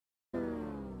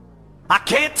I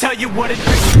can't tell you what it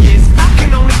really is. I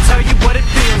can only tell you what it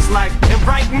feels like. And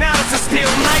right now it's a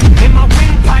still night in my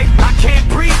windpipe. I can't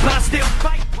breathe, but I still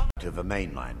fight. To the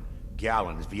mainline.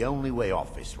 Gallon is the only way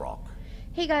off this rock.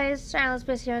 Hey guys, Silent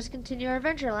Space here. Let's continue our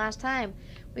adventure. Last time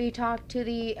we talked to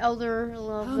the elder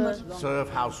of the... Serve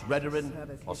House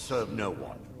Redoran or serve no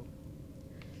one.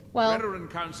 Well, Redoran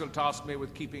Council tasked me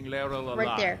with keeping Laeral alive.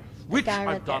 right there. Which Guy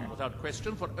right I've done there. without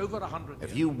question for over 100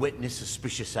 years. If you witness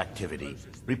suspicious activity,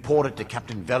 report it to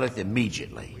Captain Velith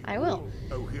immediately. I will.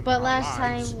 But last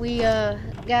time we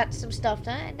got some stuff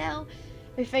done, and now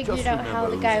we figured Just out how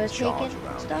the remember guy who's was in charge taking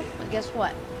around stuff. here. But guess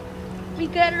what? We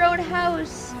got our own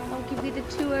house. I'll give you the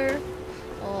tour.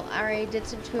 Well, I already did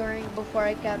some touring before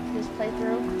I got this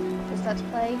playthrough, this Let's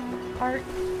Play part.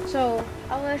 So,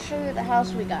 I'm going to show you the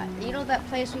house we got. You know that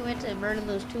place we went to and murdered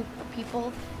those two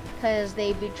people because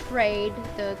they betrayed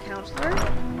the councilor?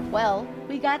 Well,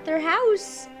 we got their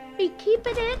house. We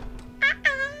keeping it.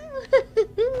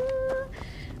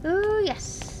 Oh,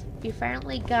 yes. We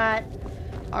finally got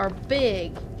our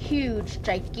big, huge,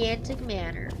 gigantic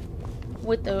manor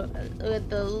with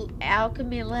the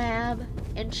alchemy lab,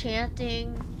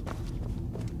 enchanting,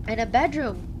 and a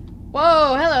bedroom.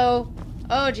 Whoa, hello.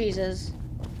 Oh, Jesus.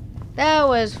 That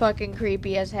was fucking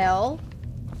creepy as hell.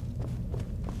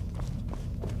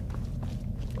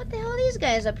 What the hell are these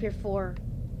guys up here for?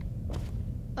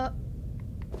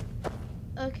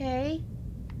 Okay.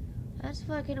 That's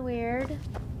fucking weird.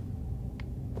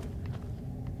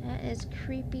 That is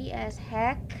creepy as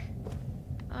heck.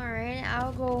 Alright,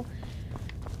 I'll go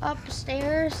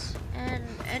upstairs and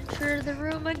enter the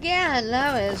room again.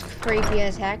 That was creepy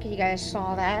as heck. You guys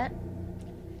saw that.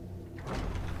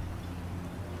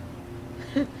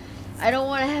 I don't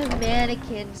want to have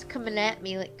mannequins coming at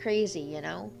me like crazy, you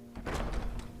know?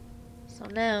 So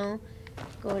now,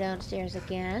 go downstairs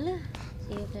again.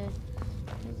 See if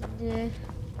they're...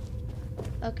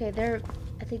 Okay, they're...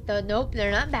 I think the... Nope, they're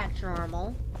not back to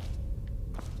normal.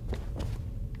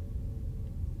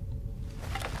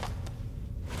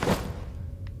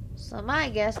 So my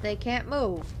guess, they can't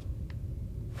move.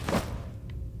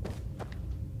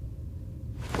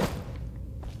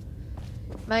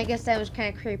 My guess that was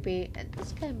kind of creepy.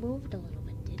 This guy moved a little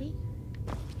bit, did he?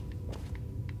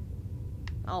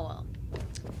 Oh well.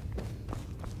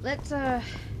 Let's go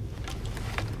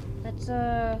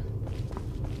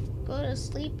to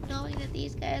sleep knowing that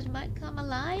these guys might come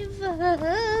alive.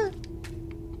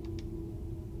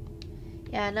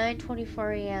 Yeah,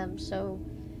 9:24 a.m. So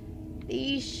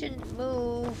these shouldn't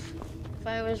move. If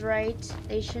I was right,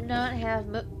 they should not have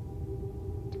moved.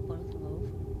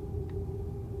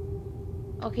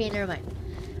 Okay, never mind.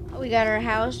 We got our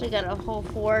house. We got a whole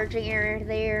foraging area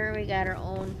there. We got our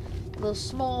own little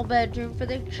small bedroom for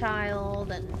the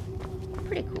child, and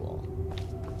pretty cool.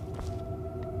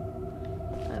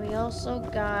 And we also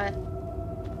got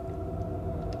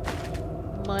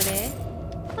money.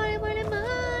 Money, money,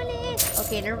 money.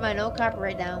 Okay, never mind. No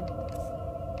copyright now.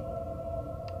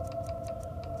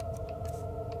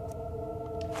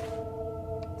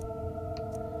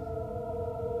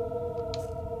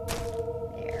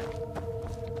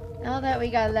 Now that we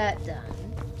got that done,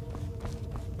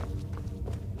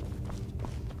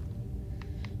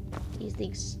 these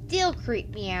things still creep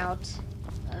me out.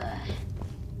 Ugh.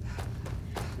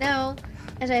 Now,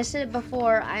 as I said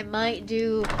before, I might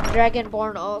do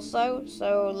Dragonborn also,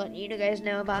 so letting you guys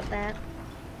know about that.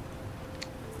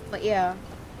 But yeah,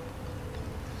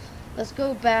 let's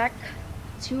go back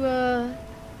to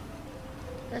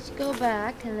let's go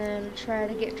back and then try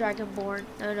to get Dragonborn.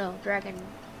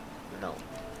 No,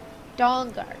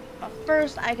 Dawnguard. But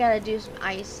first, I gotta do some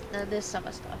ice. Now, this some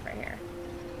of stuff right here.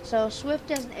 So, swift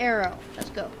as an arrow. Let's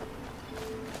go.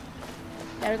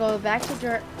 Gotta go back to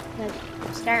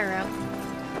Skyrim.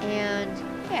 And,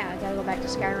 yeah, I gotta go back to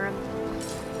Skyrim.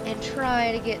 And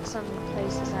try to get some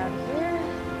places out here.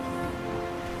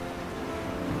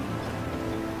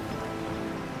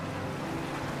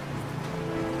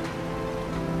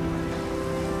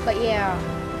 But, yeah.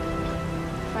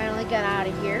 Finally got out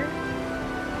of here.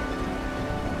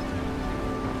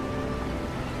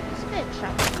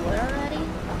 Chop wood already?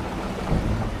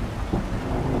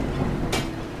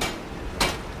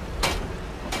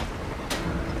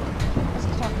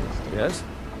 Yes?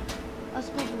 Let's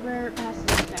move where past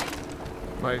this guy.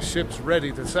 My ship's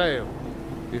ready to sail,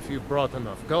 if you've brought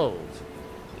enough gold.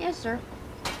 Yes, sir.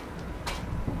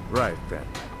 Right then.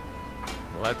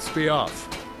 Let's be off.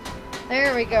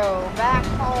 There we go. Back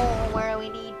home where we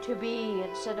need to be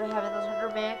instead of having those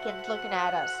 100 mannequins looking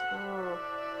at us. Ooh.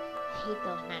 I hate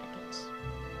those mannequins.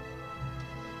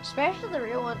 Especially the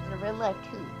real ones in real life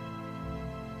too.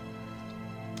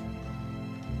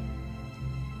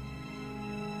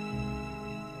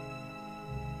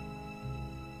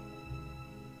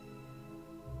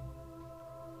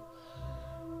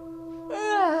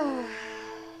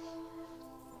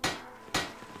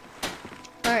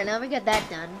 Alright, now we got that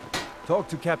done. Talk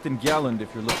to Captain Galland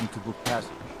if you're looking to book passage.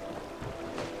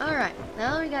 Alright,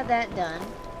 now we got that done.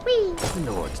 Whee!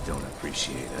 The Lords don't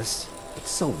appreciate us. But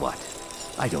so what?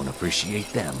 I don't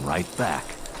appreciate them right back.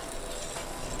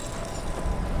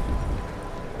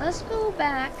 Let's go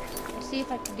back and see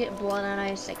if I can get blood on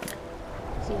ice again.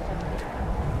 See if I can get it.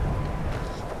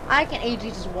 I can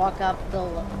easily just walk up the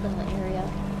little area.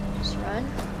 Just run.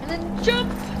 And then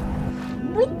jump!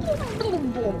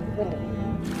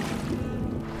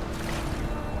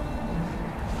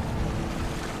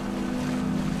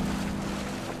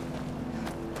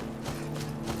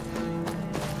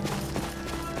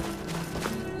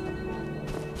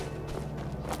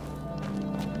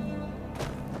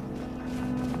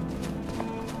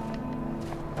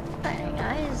 Hey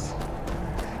guys.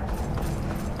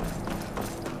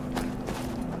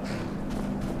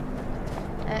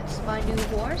 That's my new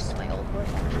horse, my old horse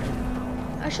actually.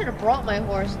 I should have brought my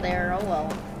horse there, oh well.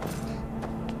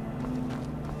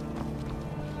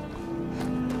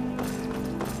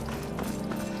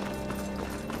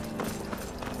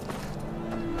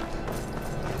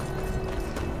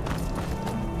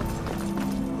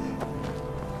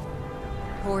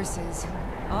 Horses,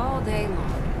 all day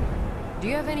long. Do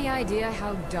you have any idea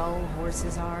how dull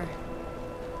horses are?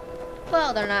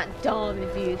 Well, they're not dumb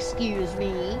if you excuse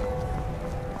me.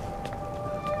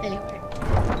 Anyway.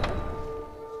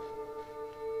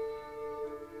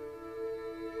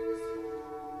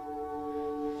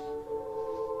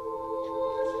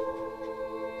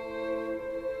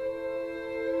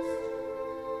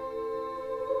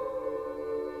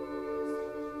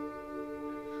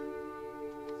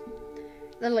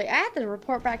 Literally, I have to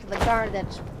report back to the guard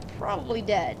that's probably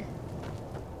dead.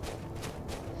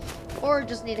 Or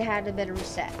just need to have a better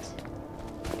reset,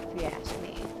 if you ask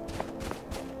me.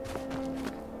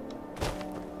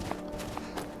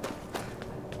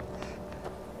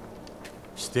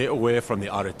 Stay away from the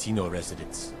Aretino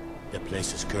residence. The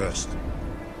place is cursed.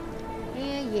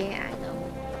 Yeah, I know.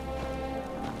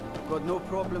 Got no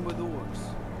problem with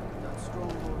orcs. That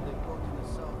stronghold they've got in the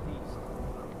southeast.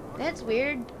 That's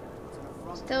weird.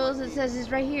 Still, it says it's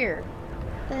right here.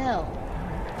 What the hell?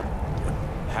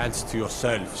 Hands to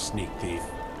yourself, sneak thief.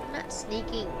 I'm not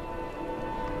sneaking.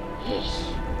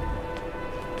 Yeesh.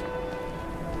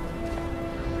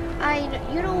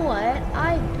 You know what?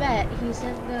 I bet he's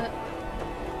in the...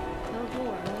 No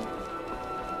door.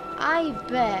 I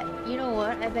bet, you know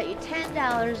what? I bet you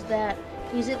 $10 that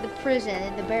he's in the prison,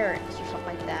 in the barracks or something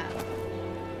like that.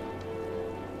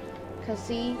 Cause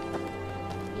see,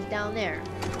 he's down there.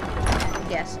 I'm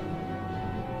guessing.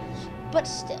 But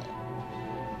still.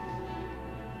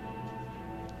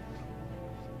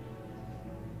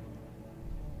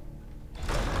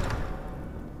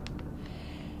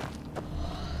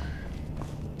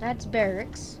 That's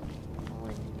barracks. Oh,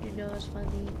 and you know it's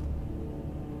funny.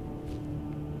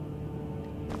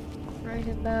 Right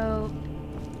about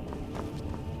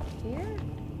here?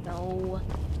 No.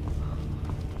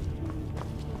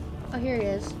 Oh, here it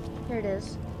is. Here it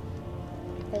is.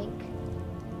 I think.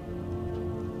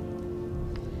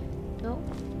 Nope.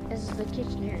 This is the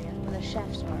kitchen area where the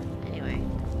chefs are. Anyway.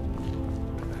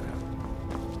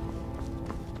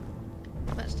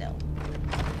 But still.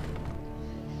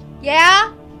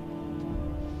 Yeah?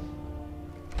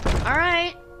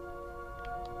 Alright.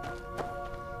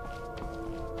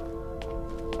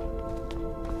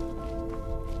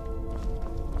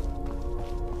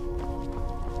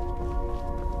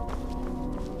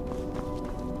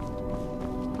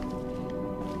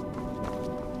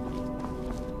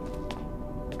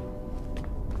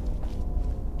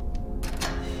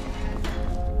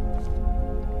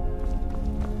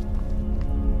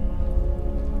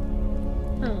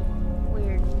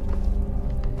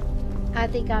 I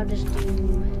think I'll just do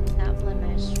that one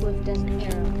as swift as an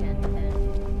arrow can then.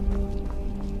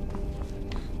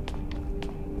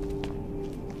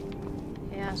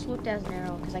 Yeah, swift as an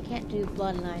arrow, because I can't do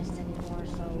blood and ice anymore,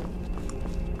 so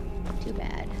too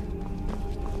bad.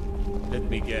 Let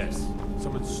me guess.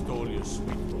 Someone stole your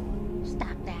sweet roll.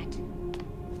 Stop that.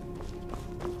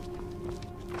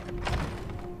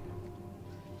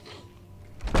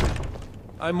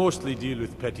 I mostly deal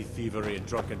with petty thievery and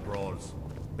drunken brawls.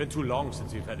 Been too long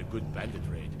since we've had a good bandit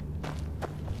raid.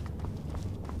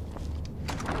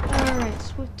 Alright,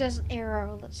 swift as an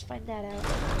arrow. Let's find that out.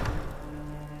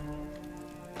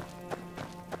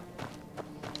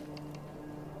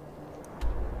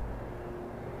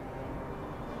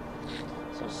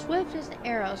 So swift is an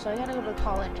arrow, so I gotta go to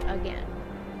college again.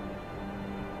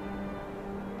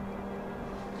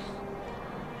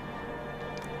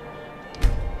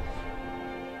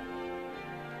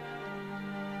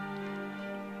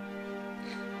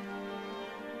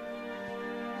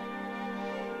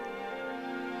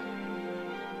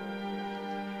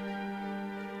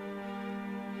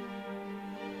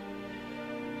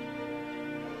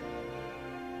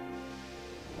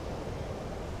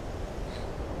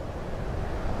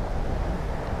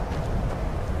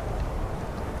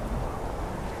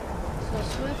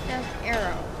 swift as an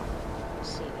arrow. Let's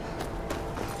see.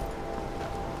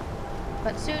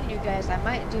 But soon, you guys, I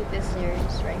might do this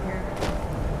series right here.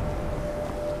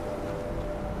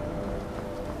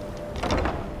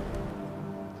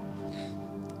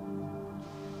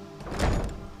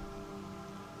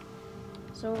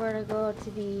 So we're gonna go to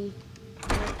the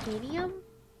Arcadium?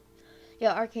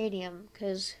 Yeah, Arcadium,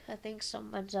 because I think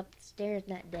someone's upstairs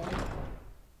that day.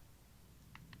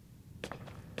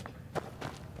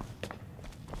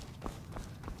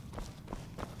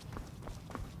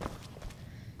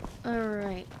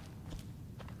 Alright.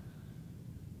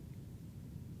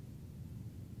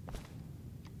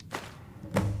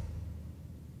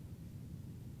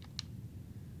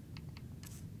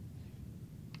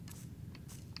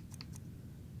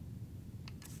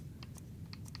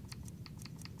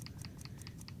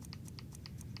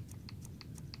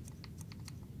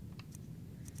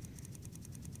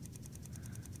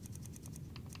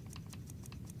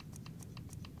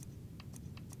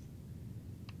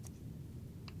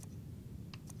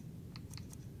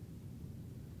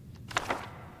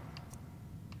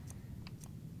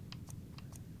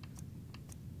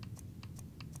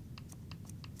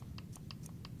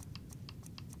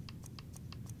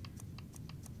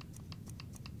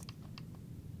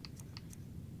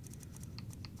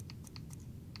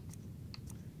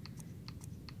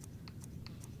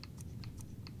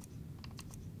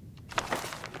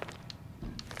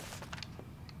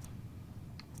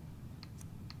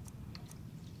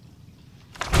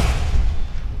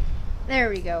 There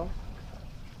we go.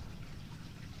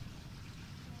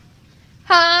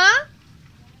 Huh?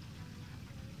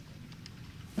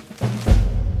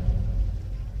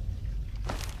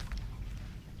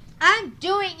 I'm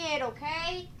doing it,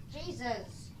 okay?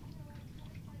 Jesus.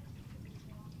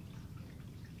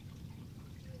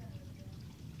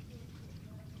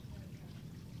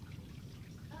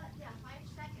 Yeah, 5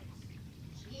 seconds.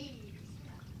 Jeez.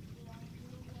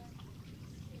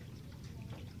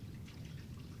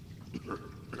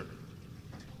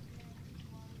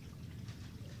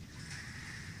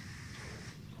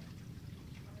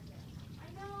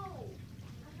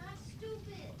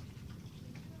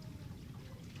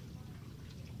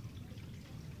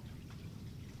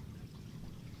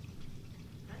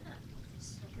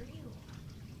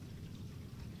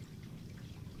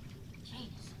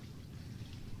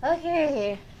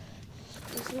 Okay,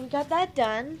 so we got that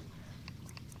done.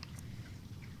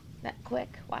 That quick,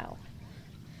 wow.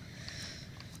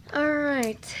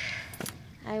 Alright,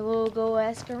 I will go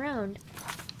ask around.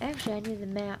 Actually, I need the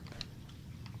map.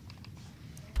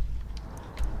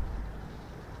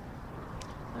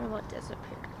 What about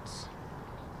disappearance?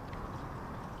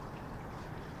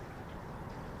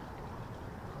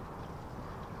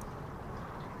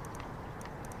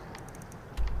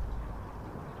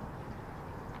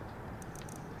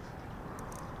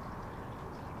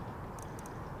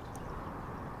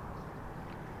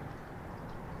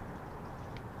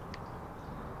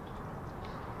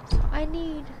 I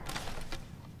need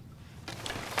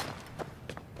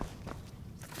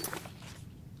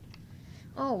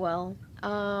oh well,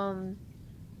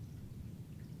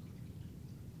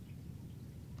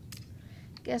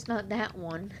 guess not that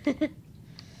one.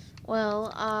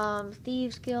 Well,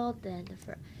 Thieves Guild, then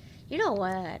you know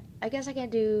what, I guess I can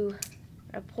do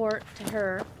report to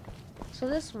her. So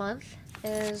this month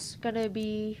is gonna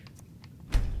be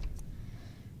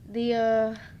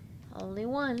the only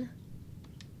one.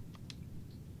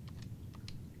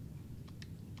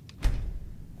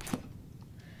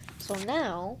 So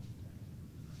now,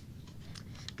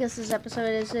 guess this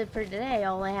episode is it for today.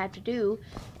 All I have to do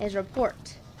is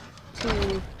report to,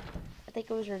 I think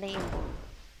it was her name,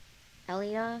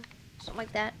 Elena, something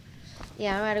like that.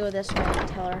 Yeah, I'm gonna go this way and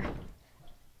tell her.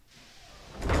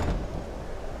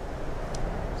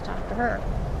 Let's talk to her.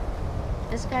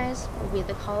 This, guys, will be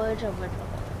the College of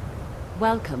Winterhold.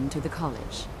 Welcome to the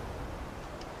college.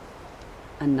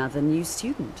 Another new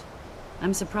student.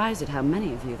 I'm surprised at how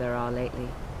many of you there are lately.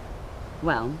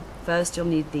 Well, first you'll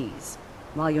need these.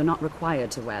 While you're not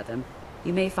required to wear them,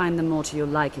 you may find them more to your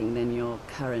liking than your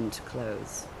current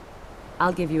clothes.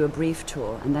 I'll give you a brief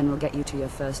tour, and then we'll get you to your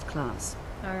first class.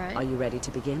 Alright. Are you ready to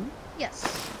begin?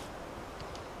 Yes.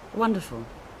 Wonderful.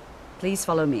 Please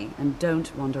follow me, and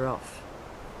don't wander off.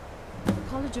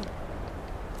 College of...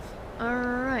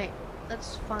 Alright.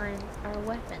 Let's find our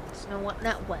weapons. No, what?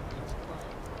 Not weapons,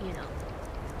 but, you know.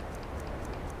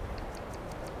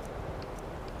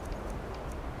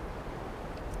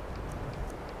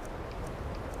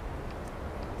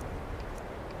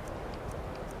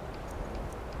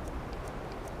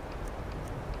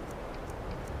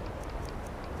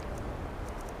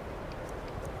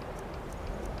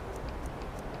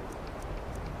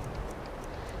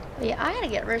 But yeah, I gotta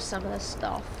get rid of some of this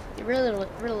stuff. Really,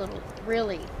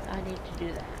 I need to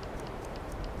do that.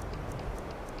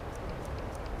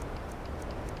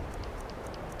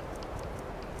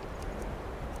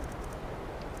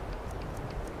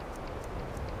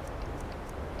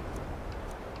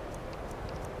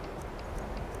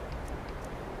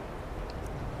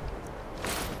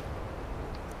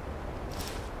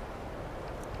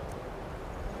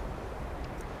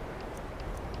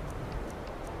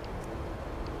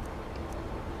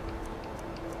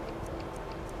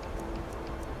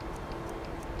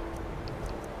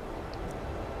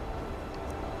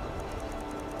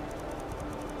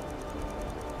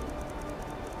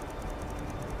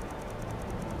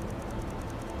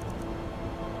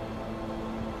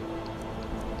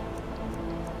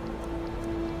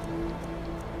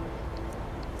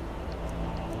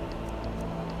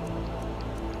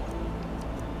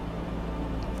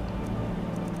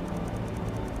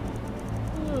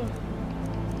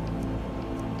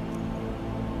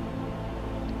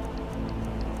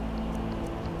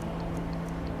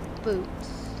 Boots.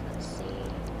 Let's see.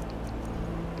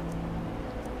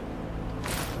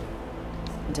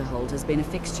 Winterhold has been a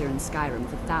fixture in Skyrim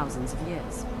for thousands of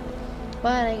years.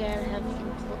 But I gotta have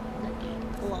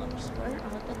some gloves. Where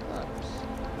are the gloves?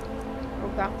 Or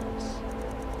gauntlets?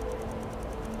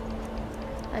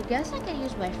 I guess I can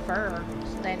use my fur,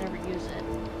 since I never use it.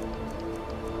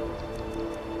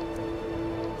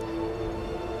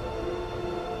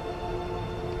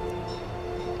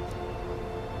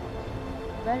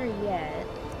 Better yet,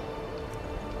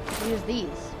 use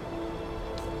these.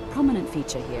 Prominent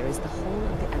feature here is the Hall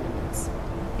of the Elements.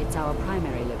 It's our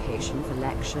primary location for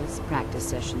lectures, practice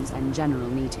sessions, and general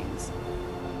meetings.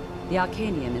 The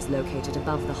Arcanium is located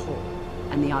above the hall,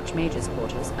 and the Archmage's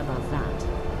quarters above that.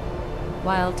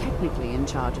 While technically in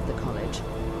charge of the college,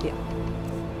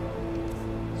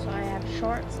 So I have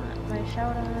shorts, my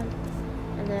shout on,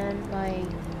 and then my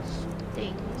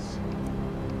things.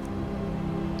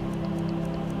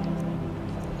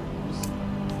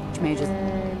 Archmage's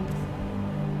And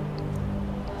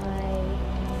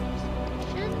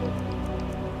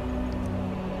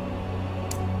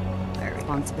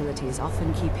responsibilities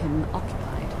often keep him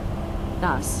occupied.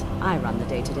 Thus, I run the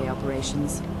day-to-day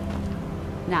operations.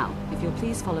 Now, if you'll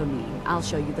please follow me, I'll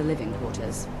show you the living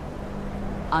quarters.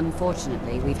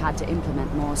 Unfortunately, we've had to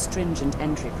implement more stringent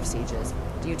entry procedures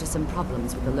due to some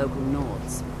problems with the local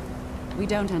Nords. We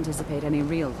don't anticipate any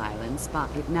real violence,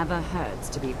 but it never hurts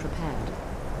to be prepared.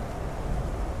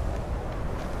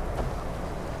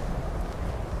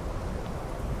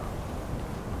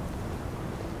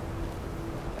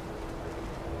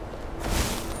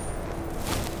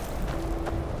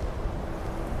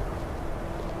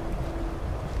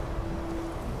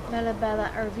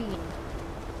 Bella Irvine.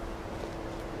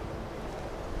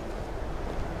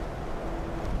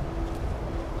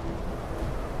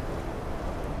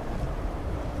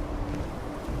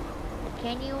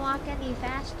 Can you walk any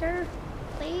faster,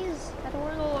 please? I don't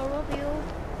want to go over you.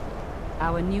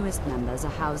 Our newest members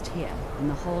are housed here, in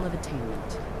the Hall of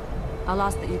Attainment. I'll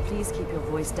ask that you please keep your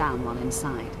voice down while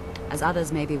inside, as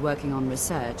others may be working on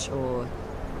research or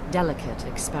delicate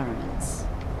experiments.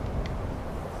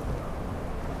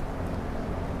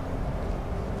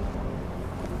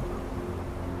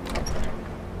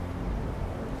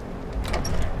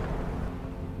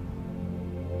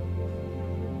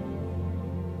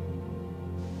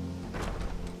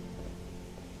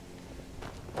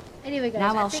 Anyway, guys,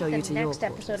 Now I'll I think show you the to your next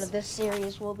episode quarters. of this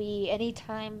series will be any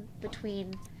time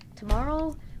between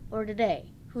tomorrow or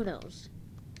today. Who knows?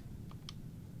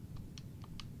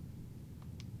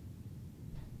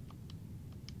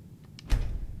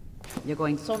 You're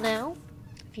going So now,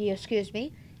 if you excuse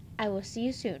me, I will see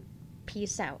you soon.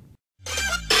 Peace out.